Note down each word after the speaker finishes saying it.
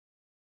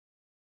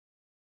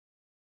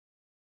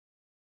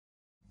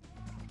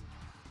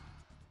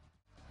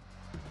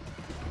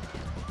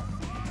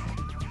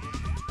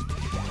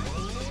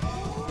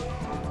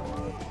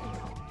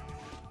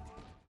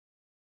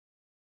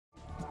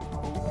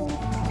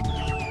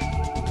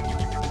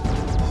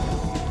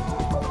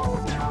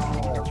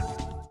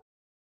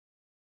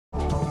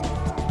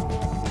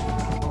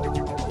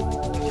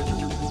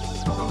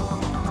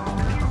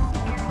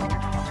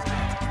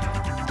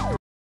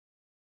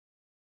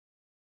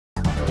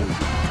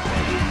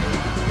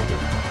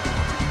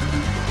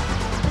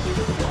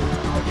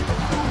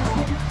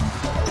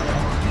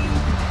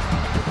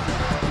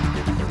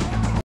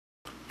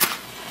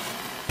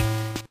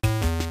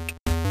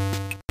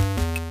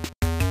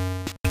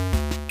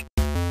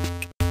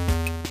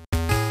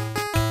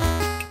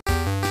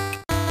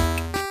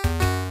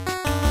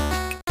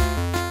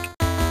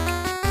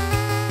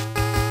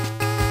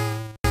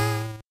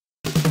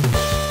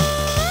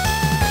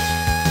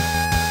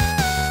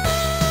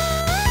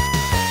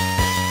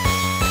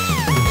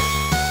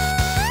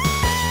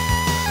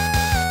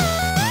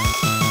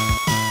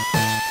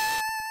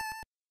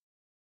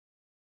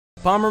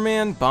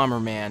Bomberman,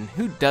 Bomberman.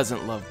 Who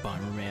doesn't love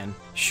Bomberman?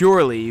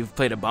 Surely you've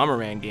played a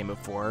Bomberman game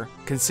before,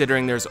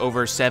 considering there's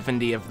over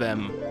 70 of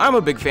them. I'm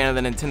a big fan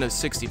of the Nintendo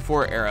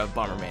 64 era of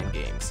Bomberman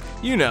games.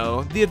 You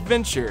know, the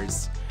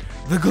adventures,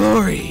 the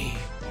glory,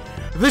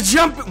 the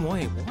jumping.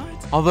 Wait,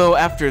 what? Although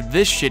after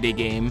this shitty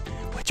game,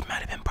 which might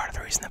have been part of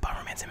the reason that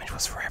Bomberman's image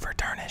was forever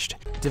tarnished,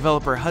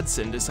 developer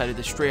Hudson decided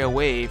to stray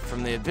away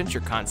from the adventure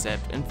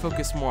concept and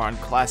focus more on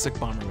classic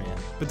Bomberman.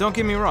 But don't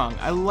get me wrong,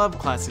 I love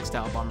classic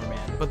style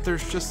Bomberman, but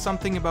there's just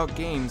something about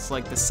games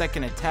like the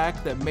Second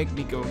Attack that make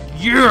me go,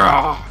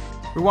 yeah!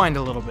 Rewind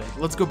a little bit,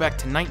 let's go back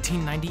to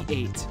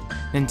 1998.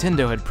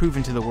 Nintendo had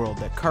proven to the world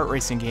that kart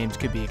racing games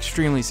could be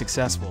extremely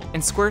successful,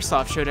 and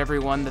Squaresoft showed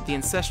everyone that the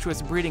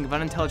incestuous breeding of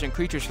unintelligent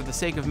creatures for the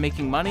sake of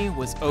making money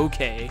was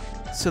okay.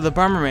 So the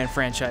Bomberman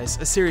franchise,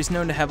 a series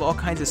known to have all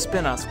kinds of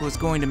spin-offs, was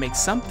going to make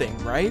something,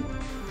 right?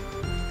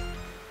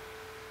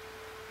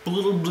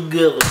 Put them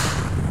together.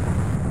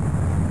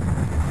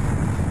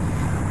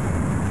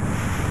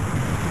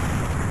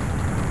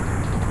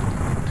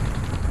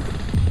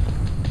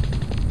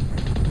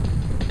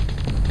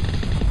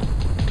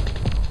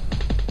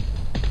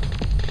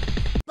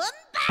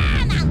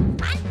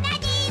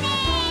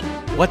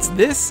 What's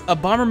this? A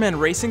Bomberman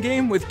racing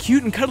game with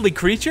cute and cuddly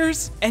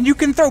creatures? And you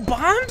can throw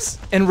bombs?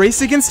 And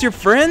race against your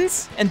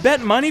friends? And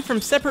bet money from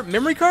separate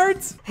memory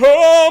cards?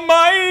 Oh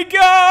my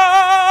god!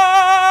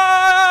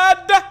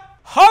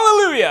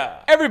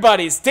 Hallelujah!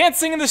 Everybody's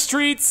dancing in the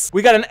streets,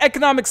 we got an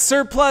economic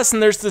surplus,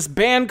 and there's this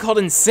band called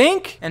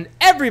NSYNC, and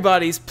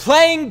everybody's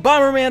playing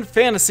Bomberman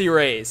Fantasy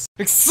Race.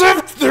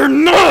 Except they're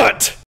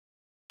not!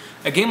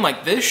 A game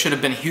like this should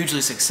have been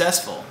hugely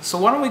successful, so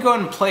why don't we go ahead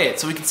and play it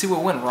so we can see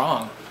what went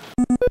wrong.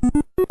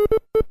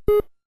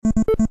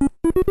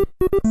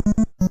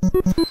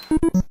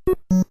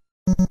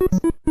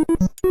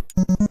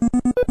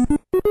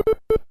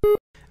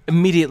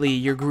 Immediately,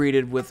 you're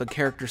greeted with a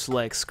character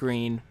select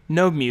screen.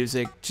 No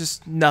music,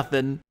 just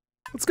nothing.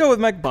 Let's go with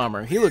Mech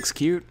Bomber, he looks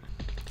cute.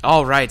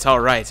 Alright,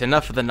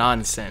 enough of the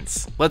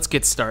nonsense. Let's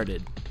get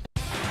started.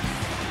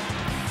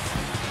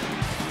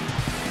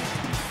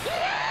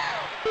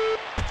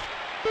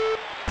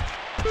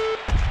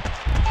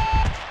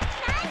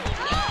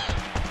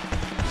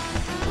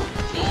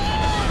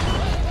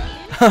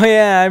 Oh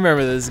yeah, I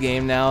remember this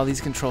game now. These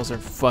controls are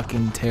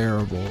fucking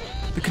terrible.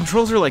 The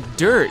controls are like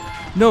dirt.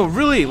 No,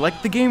 really,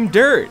 like the game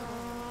Dirt.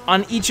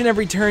 On each and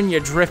every turn, you're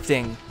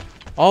drifting.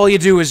 All you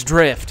do is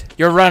drift.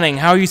 You're running,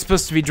 how are you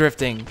supposed to be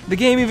drifting? The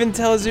game even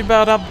tells you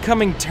about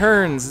upcoming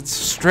turns. It's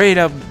straight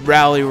up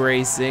rally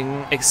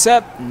racing.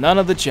 Except none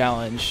of the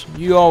challenge.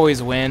 You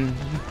always win.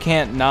 You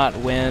can't not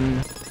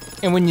win.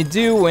 And when you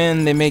do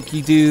win, they make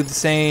you do the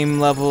same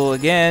level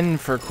again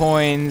for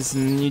coins,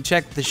 and you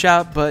check the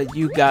shop, but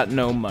you got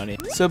no money.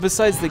 So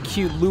besides the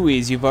cute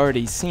Louis you've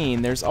already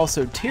seen, there's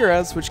also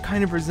Tiras, which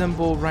kind of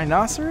resemble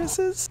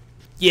rhinoceroses?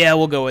 Yeah,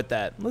 we'll go with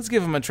that. Let's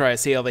give them a try,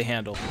 see how they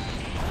handle.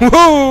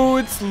 Whoa,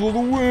 it's a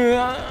little...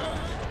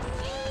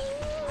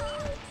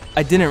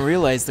 I didn't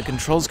realize the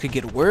controls could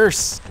get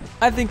worse.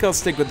 I think I'll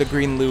stick with the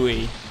green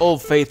Louis.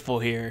 Old Faithful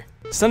here.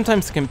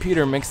 Sometimes the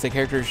computer makes the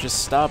characters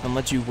just stop and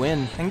let you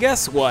win. And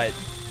guess what?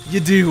 You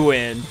do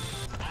win.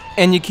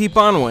 And you keep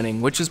on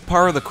winning, which is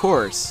par of the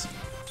course.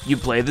 You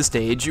play the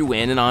stage, you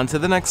win, and on to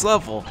the next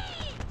level.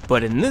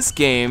 But in this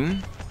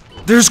game,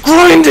 there's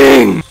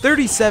grinding!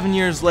 37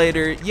 years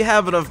later, you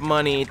have enough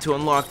money to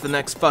unlock the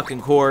next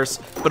fucking course,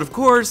 but of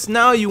course,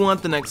 now you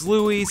want the next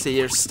Louis, so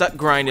you're stuck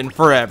grinding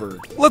forever.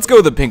 Let's go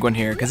with the pink one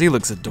here, because he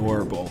looks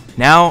adorable.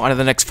 Now, on to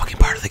the next fucking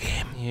part of the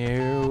game.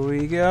 Here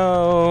we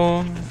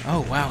go.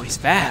 Oh wow, he's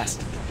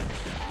fast.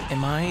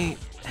 Am I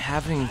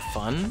having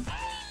fun?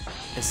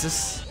 Is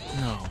this...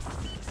 No.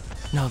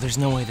 No, there's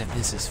no way that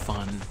this is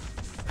fun.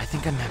 I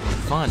think I'm having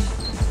fun.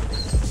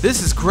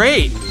 This is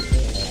great!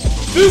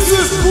 This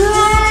is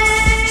great!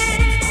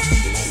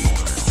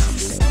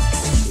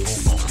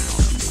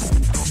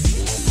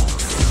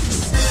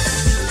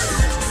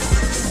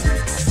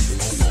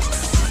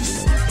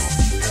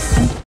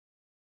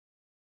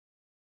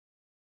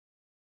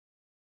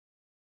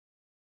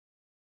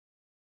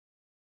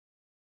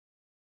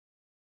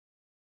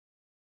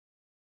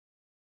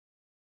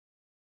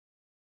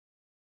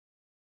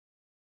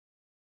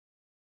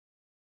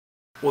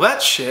 Well,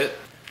 that's shit.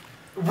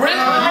 Oh,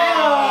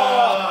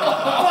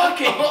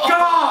 fucking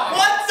God!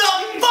 What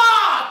the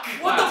fuck?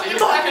 What the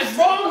fuck is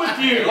wrong with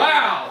you?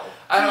 Wow!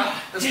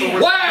 That's the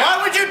worst. Wow!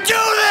 Why would you do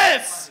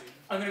this?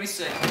 I'm gonna be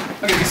sick.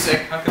 I'm gonna be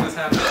sick. How can this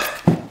happen?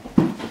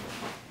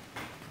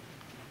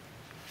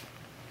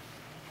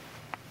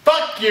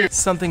 Fuck you!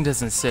 Something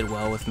doesn't sit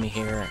well with me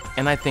here,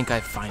 and I think I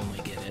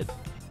finally get it.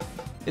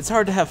 It's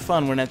hard to have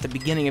fun when at the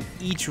beginning of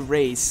each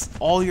race,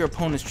 all your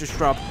opponents just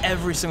drop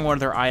every single one of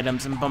their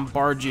items and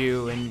bombard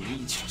you, and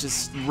it's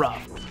just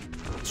rough.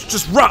 It's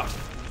just rough!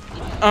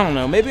 I don't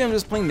know, maybe I'm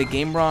just playing the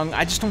game wrong.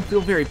 I just don't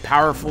feel very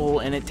powerful,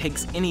 and it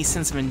takes any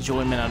sense of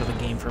enjoyment out of the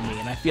game for me,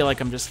 and I feel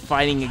like I'm just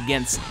fighting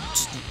against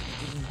just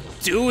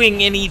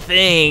doing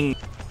anything.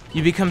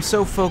 You become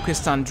so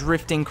focused on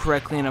drifting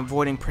correctly and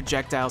avoiding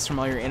projectiles from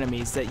all your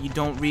enemies that you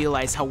don't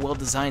realize how well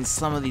designed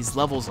some of these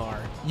levels are.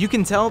 You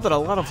can tell that a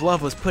lot of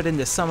love was put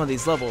into some of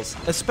these levels,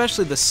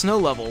 especially the snow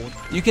level.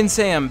 You can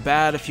say I'm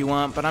bad if you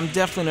want, but I'm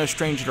definitely no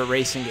stranger to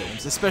racing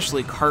games,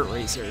 especially kart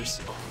racers.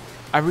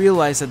 I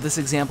realize that this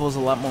example is a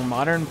lot more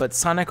modern, but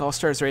Sonic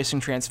All-Stars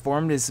Racing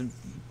Transformed is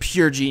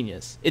pure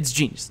genius. It's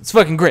genius. It's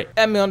fucking great.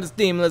 Add me on the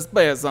Steam, let's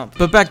play or something.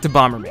 But back to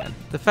Bomberman.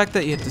 The fact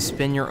that you have to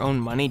spend your own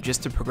money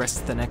just to progress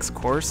to the next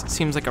course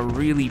seems like a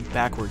really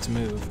backwards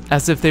move.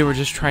 As if they were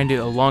just trying to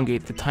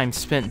elongate the time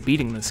spent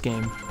beating this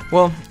game.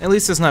 Well, at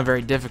least it's not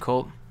very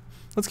difficult.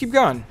 Let's keep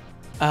going.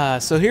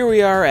 So here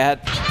we are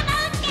at...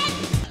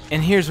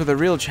 And here's where the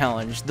real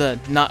challenge, the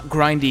not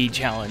grindy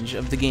challenge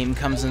of the game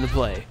comes into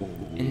play.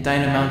 In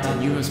Dyna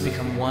Mountain, you must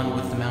become one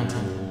with the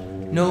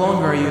mountain. No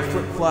longer are you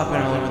flip-flopping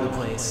all over the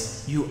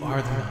place. You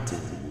are the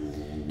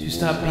mountain. To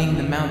stop being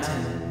the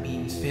mountain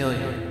means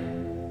failure.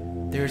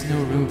 There is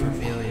no room for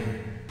failure.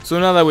 So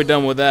now that we're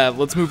done with that,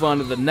 let's move on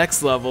to the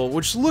next level,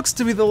 which looks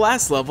to be the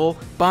last level,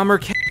 Bomber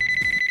Ca-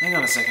 Hang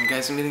on a second,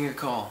 guys, I'm getting a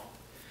call.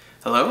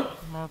 Hello?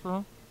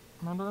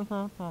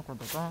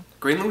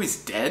 Green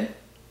Louie's dead?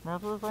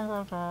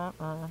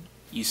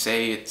 You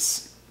say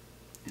it's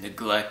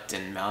neglect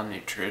and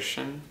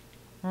malnutrition?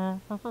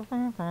 Okay.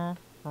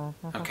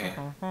 Okay,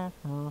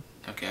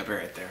 I'll be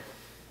right there.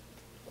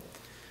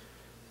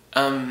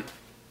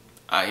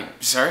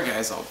 Sorry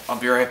guys, I'll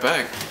be right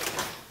back.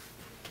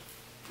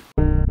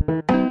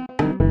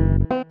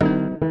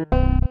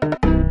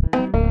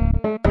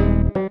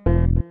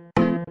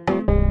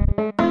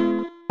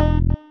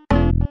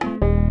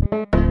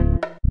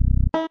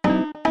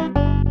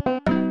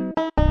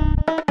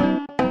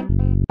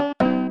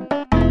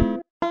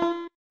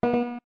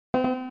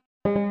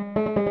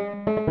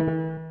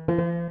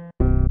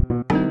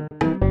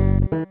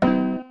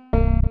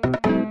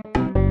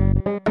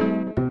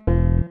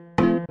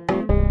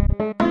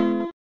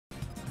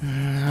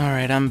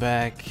 Alright, I'm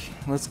back.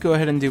 Let's go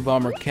ahead and do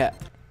Bomber Cat.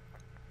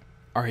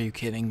 Are you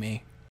kidding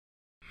me?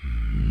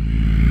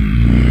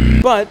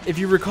 But, if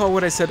you recall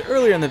what I said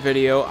earlier in the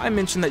video, I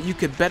mentioned that you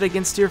could bet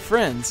against your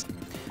friends.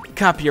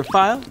 Copy your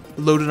file,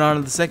 load it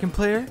onto the second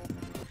player,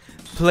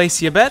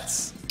 place your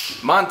bets.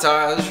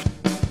 Montage!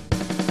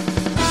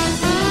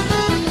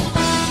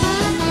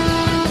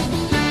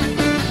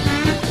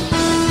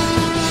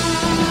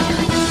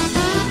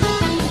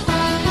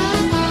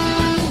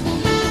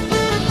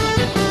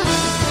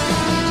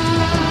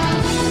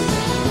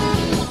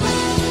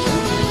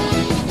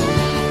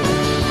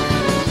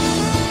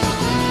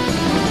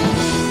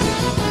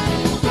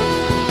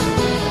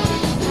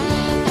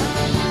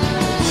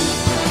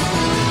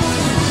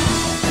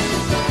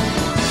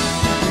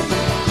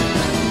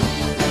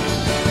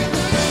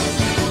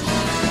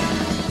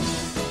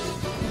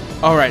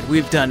 Alright,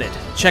 we've done it.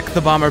 Check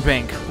the bomber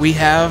bank. We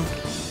have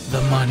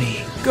the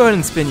money. Go ahead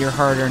and spend your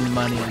hard-earned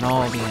money on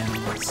all the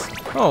animals.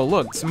 Oh,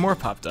 look, some more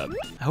popped up.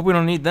 I hope we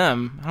don't need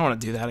them. I don't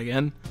want to do that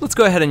again. Let's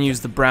go ahead and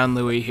use the brown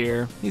Louie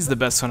here. He's the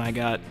best one I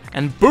got.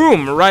 And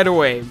boom, right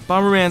away.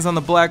 Bomberman's on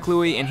the black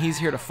Louie, and he's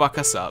here to fuck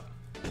us up.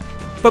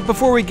 But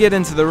before we get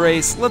into the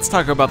race, let's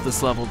talk about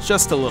this level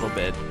just a little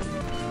bit.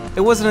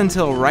 It wasn't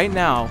until right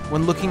now,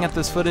 when looking at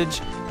this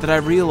footage, that I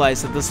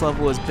realized that this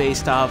level is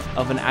based off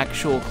of an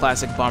actual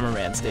classic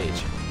Bomberman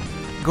stage.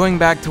 Going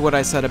back to what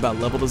I said about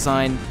level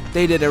design,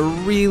 they did a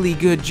really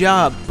good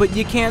job, but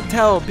you can't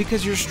tell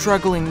because you're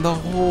struggling the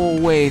whole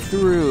way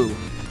through.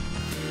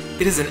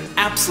 It is an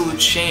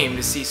absolute shame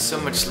to see so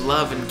much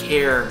love and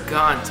care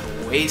gone to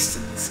waste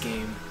in this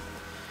game.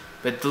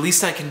 But the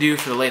least I can do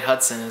for the late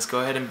Hudson is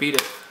go ahead and beat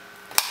it.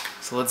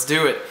 So let's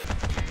do it.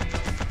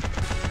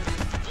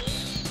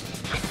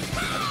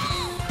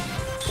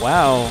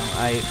 Wow,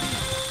 I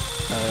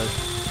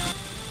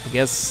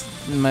guess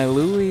my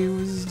Louie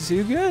was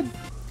too good.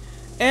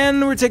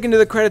 And we're taken to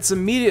the credits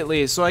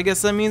immediately, so I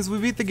guess that means we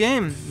beat the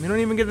game. We don't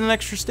even get an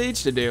extra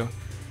stage to do.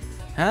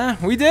 Huh?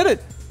 We did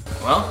it!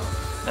 Well,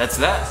 that's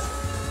that.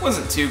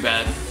 Wasn't too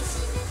bad.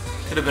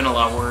 Could have been a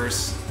lot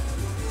worse.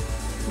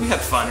 We had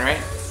fun,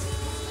 right?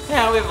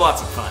 Yeah, we have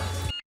lots of fun.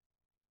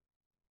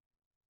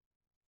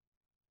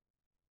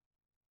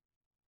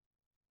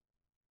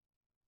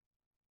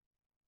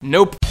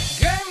 Nope.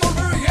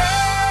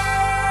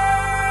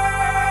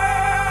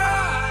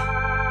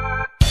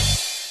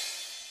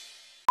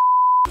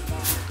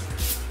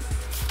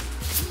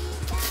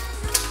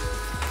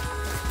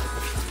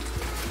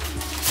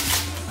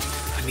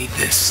 I need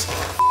this.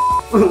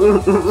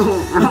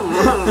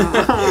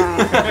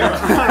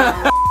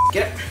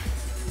 Get up.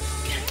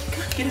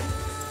 Get up.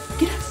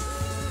 Get up.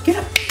 Get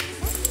up.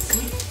 Come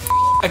here.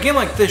 A game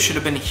like this should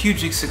have been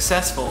hugely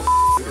successful.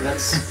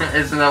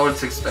 Isn't that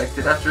what's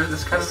expected after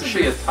this kind of shit? This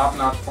should be a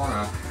top-notch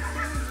porno.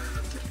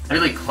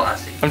 Really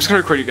classy. I'm just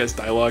gonna record you guys'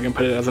 dialogue and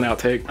put it as an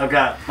outtake. Oh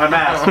god, my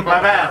mask,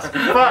 my mask.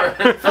 Fuck,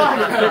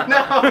 fuck,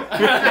 no.